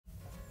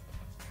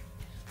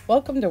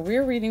Welcome to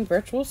Weir Reading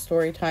Virtual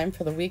Story Time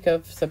for the week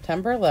of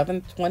September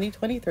 11th,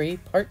 2023,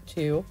 Part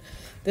 2.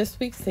 This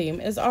week's theme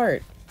is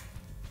art.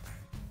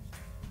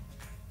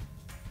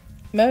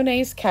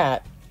 Monet's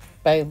Cat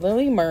by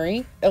Lily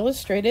Murray,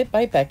 illustrated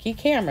by Becky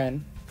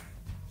Cameron.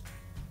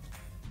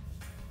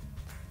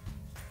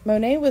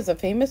 Monet was a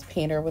famous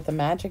painter with a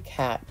magic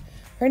cat.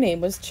 Her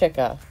name was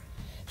Chica.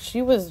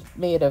 She was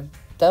made of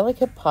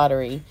delicate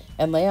pottery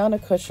and lay on a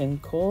cushion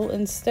cool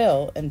and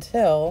still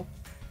until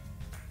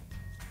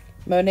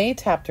Monet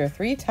tapped her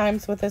 3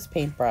 times with his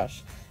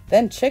paintbrush.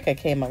 Then Chica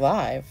came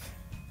alive.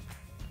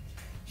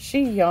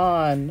 She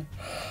yawned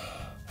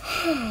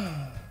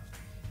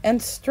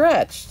and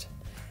stretched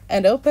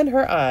and opened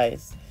her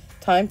eyes.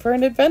 Time for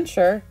an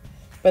adventure,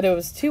 but it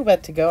was too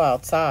wet to go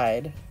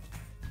outside.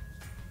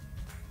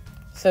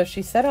 So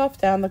she set off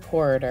down the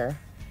corridor.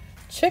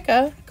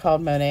 "Chica,"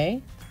 called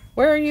Monet,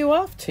 "where are you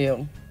off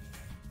to?"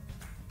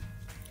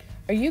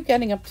 "Are you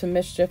getting up to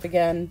mischief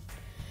again?"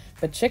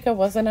 But Chica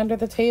wasn't under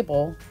the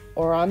table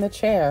or on the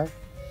chair.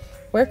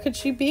 Where could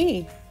she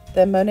be?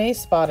 Then Monet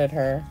spotted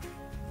her.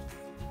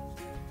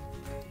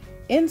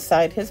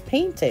 Inside his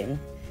painting.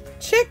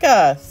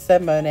 "Chica,"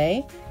 said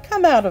Monet,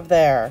 "come out of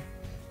there."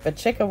 But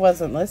Chica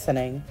wasn't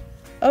listening.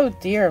 "Oh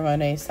dear,"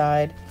 Monet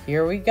sighed.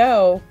 "Here we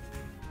go."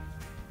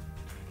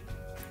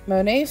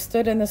 Monet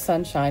stood in the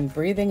sunshine,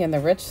 breathing in the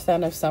rich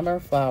scent of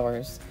summer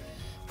flowers.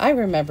 "I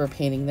remember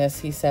painting this,"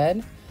 he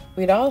said.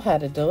 "We'd all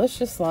had a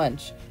delicious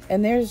lunch,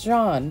 and there's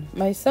Jean,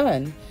 my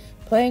son,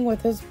 playing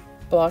with his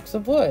blocks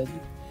of wood.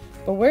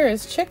 But where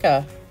is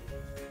Chica?"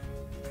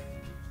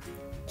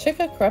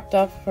 Chica crept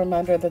up from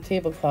under the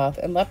tablecloth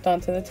and leapt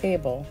onto the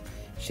table.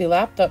 She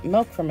lapped up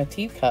milk from a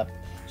teacup.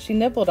 She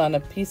nibbled on a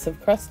piece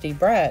of crusty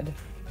bread.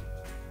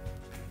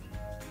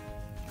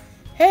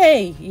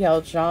 "Hey!"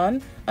 yelled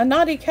Jean. "A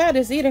naughty cat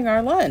is eating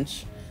our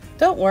lunch."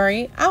 "Don't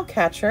worry, I'll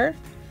catch her."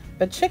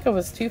 But Chica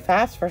was too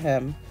fast for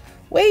him.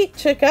 "Wait,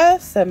 Chica,"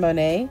 said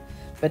Monet.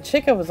 But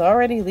Chica was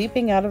already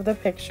leaping out of the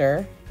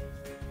picture,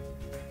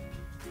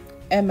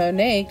 and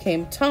Monet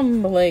came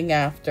tumbling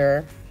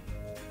after.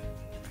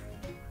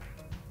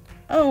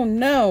 "Oh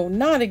no,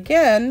 not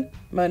again,"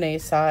 Monet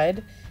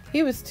sighed.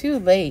 He was too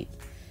late.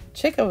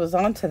 Chica was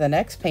on to the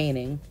next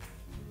painting.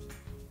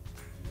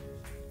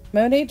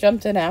 Monet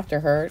jumped in after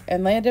her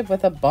and landed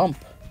with a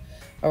bump.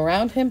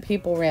 Around him,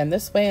 people ran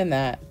this way and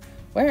that.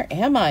 "Where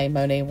am I?"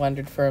 Monet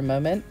wondered for a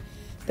moment.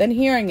 Then,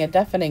 hearing a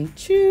deafening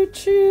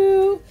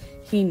choo-choo,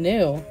 he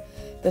knew.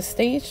 The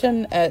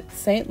station at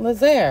Saint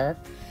Lazare.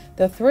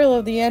 The thrill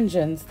of the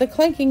engines, the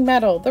clanking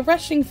metal, the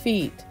rushing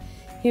feet.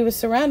 He was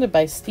surrounded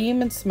by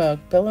steam and smoke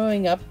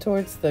billowing up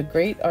towards the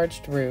great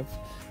arched roof.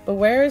 But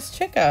where is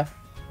Chica?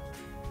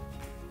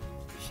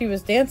 She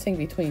was dancing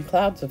between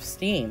clouds of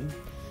steam.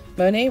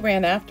 Monet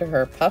ran after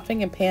her,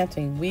 puffing and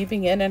panting,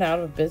 weaving in and out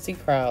of busy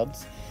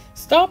crowds.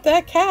 "Stop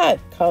that cat!"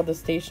 called the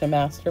station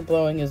master,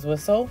 blowing his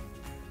whistle.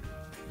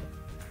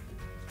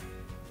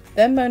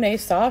 Then Monet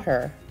saw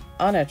her,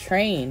 on a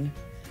train.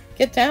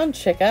 "Get down,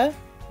 Chica.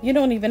 You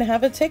don't even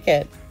have a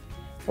ticket."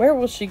 "Where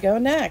will she go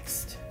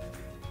next?"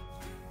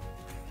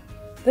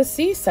 "The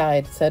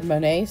seaside," said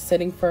Monet,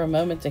 sitting for a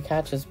moment to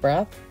catch his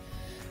breath.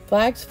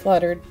 Flags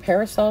fluttered,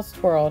 parasols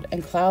twirled,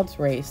 and clouds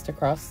raced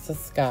across the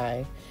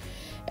sky.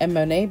 And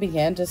Monet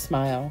began to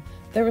smile.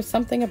 There was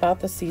something about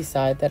the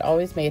seaside that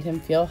always made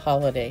him feel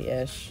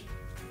holiday-ish.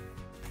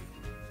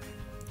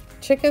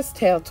 Chica's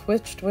tail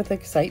twitched with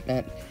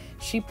excitement.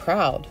 She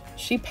prowled.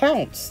 She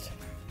pounced.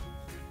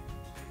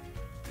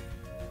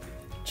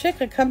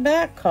 "Chica, come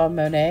back," called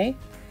Monet.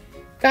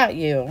 "Got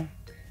you."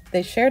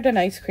 They shared an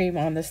ice cream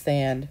on the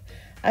stand.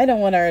 "I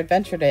don't want our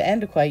adventure to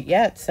end quite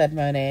yet," said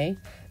Monet.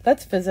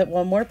 "Let's visit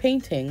one more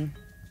painting."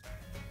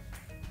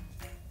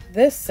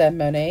 "This," said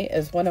Monet,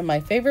 "is one of my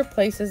favorite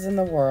places in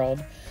the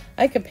world.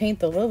 I could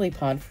paint the lily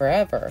pond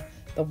forever.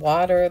 The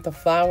water, the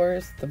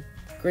flowers, the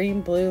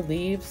green-blue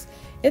leaves.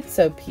 It's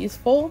so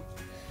peaceful."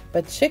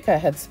 But Chica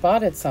had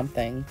spotted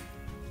something.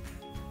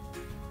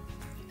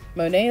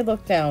 Monet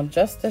looked down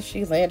just as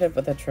she landed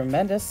with a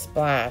tremendous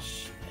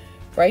splash,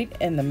 right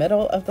in the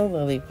middle of the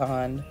lily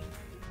pond.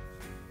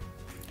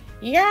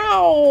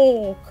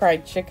 "Yow!"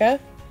 cried Chica.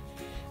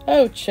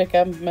 "Oh,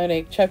 Chica,"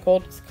 Monet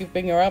chuckled,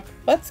 scooping her up.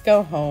 "Let's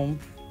go home."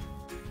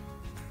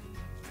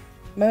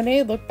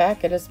 Monet looked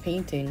back at his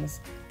paintings.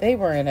 They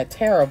were in a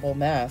terrible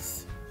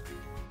mess.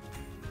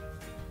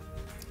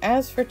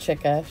 As for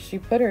Chica, she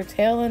put her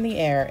tail in the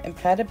air and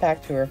padded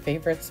back to her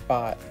favorite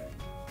spot.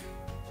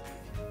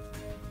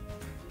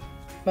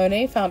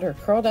 Monet found her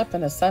curled up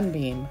in a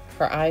sunbeam,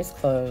 her eyes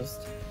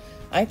closed.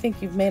 "I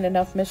think you've made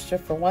enough mischief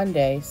for one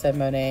day," said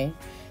Monet,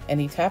 and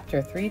he tapped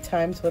her 3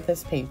 times with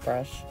his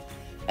paintbrush.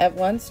 At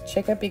once,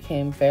 Chica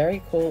became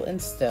very cool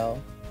and still.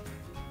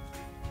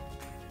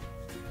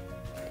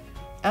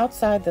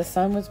 Outside, the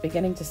sun was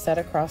beginning to set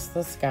across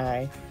the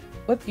sky.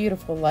 What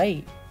beautiful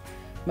light!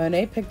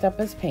 Monet picked up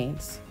his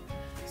paints.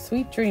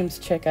 "Sweet dreams,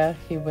 Chica,"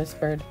 he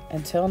whispered.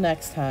 "Until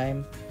next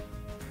time."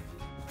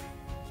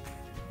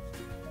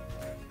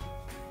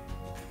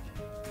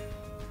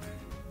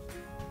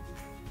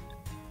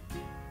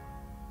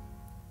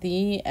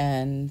 The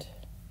end.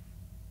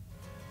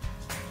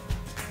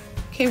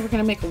 Okay, we're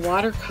going to make a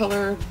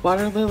watercolor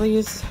water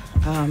lilies.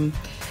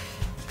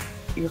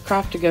 Your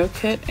craft to go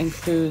kit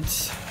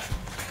includes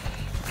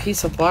a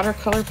piece of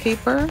watercolor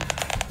paper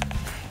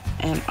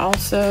and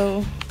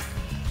also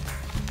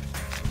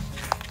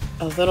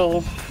a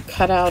little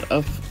cutout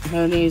of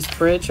Monet's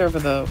bridge over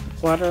the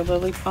water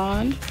lily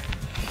pond.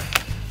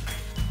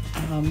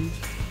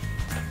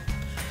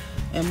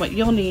 And what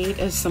you'll need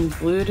is some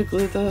glue to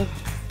glue the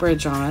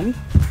bridge on.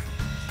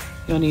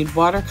 You'll need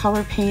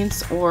watercolor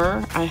paints,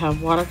 or I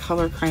have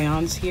watercolor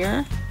crayons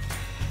here.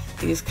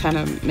 These kind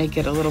of make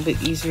it a little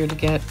bit easier to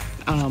get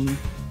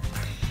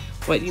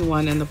what you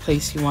want in the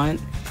place you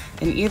want.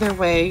 And either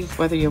way,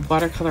 whether you have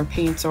watercolor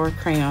paints or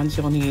crayons,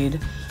 you'll need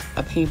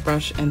a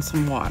paintbrush and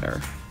some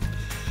water.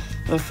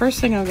 The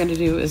first thing I'm going to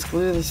do is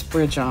glue this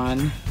bridge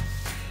on.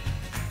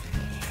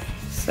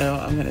 So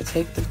I'm going to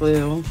take the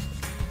glue,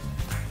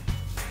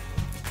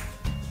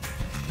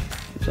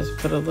 just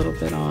put a little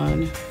bit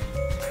on.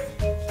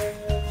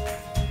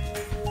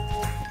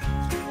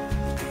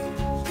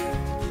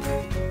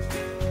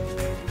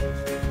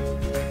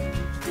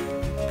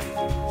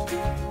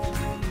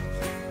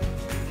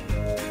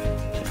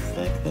 Just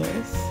like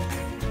this.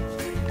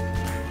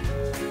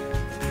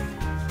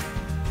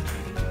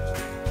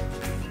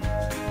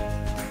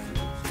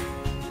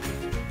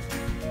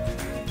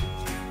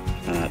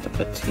 Try not to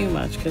put too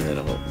much because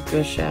it'll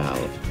gush out.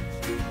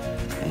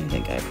 I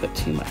think I put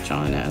too much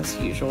on as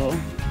usual.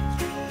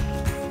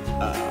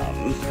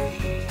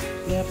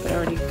 Yep, it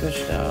already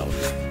gushed out.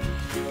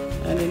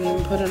 I didn't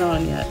even put it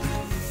on yet.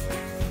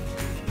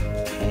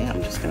 Okay,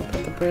 I'm just gonna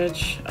put the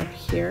bridge up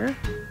here.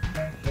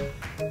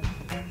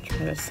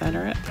 Try to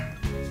center it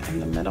in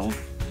the middle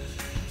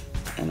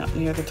and up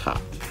near the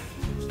top.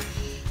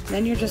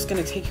 Then you're just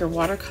gonna take your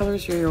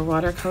watercolors or your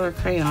watercolor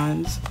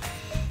crayons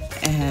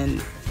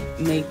and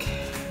make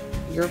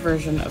your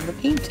version of the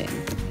painting.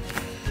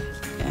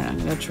 And I'm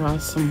going to draw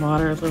some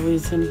water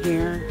lilies in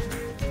here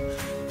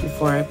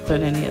before I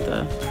put any of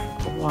the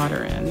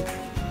water in.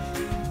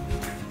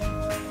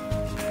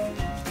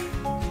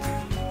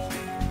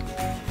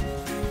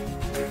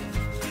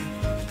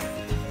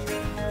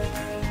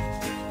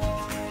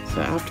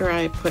 So after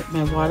I put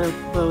my water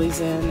lilies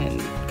in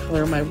and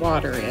color my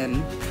water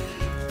in,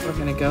 we're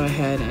going to go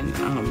ahead and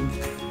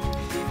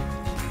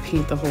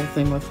paint the whole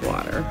thing with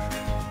water.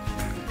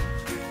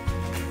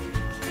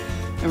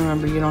 And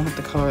remember, you don't have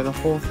to color the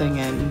whole thing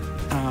in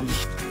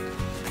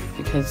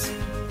because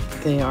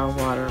they are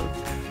water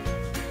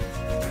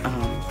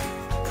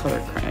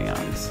colored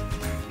crayons.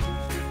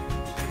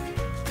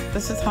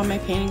 This is how my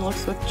painting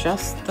looks with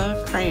just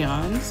the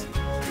crayons.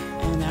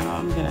 And now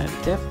I'm gonna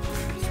dip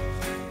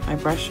my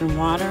brush in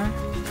water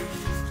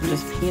and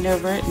just paint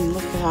over it, and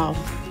look at how,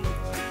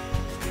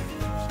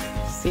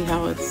 see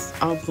how it's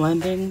all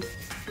blending?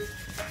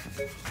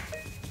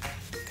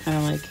 Kind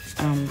of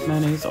like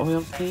Monet's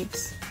oil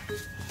paints.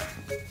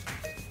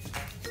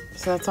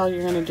 So that's all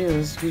you're going to do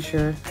is use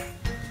your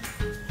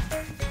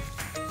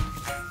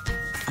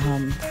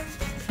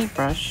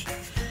paintbrush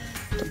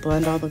to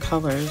blend all the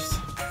colors.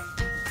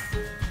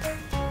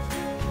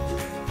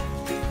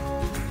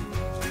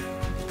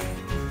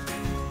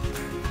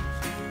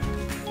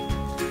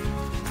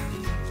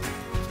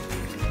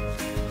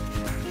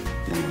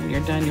 And when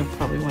you're done, you'll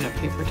probably want a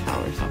paper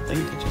towel or something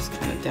to just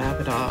kind of dab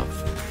it off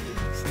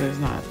so there's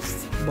not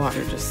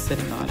water just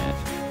sitting on it.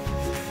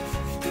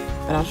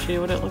 But I'll show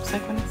you what it looks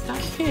like when it's done.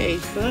 Okay,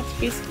 so that's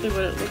basically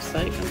what it looks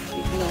like. I'm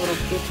taking a little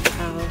paper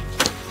towel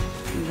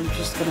and I'm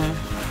just gonna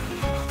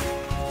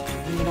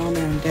bring it on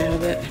there and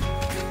dab it.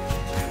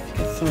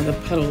 Get some of the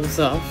puddles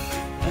off.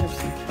 I have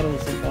some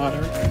puddles of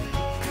water.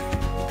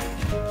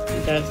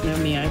 You guys know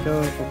me, I go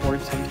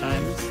overboard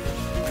sometimes.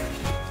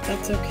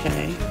 That's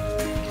okay.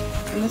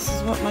 And this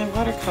is what my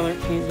watercolor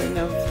painting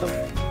of the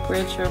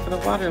bridge over the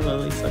water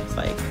lilies looks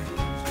like.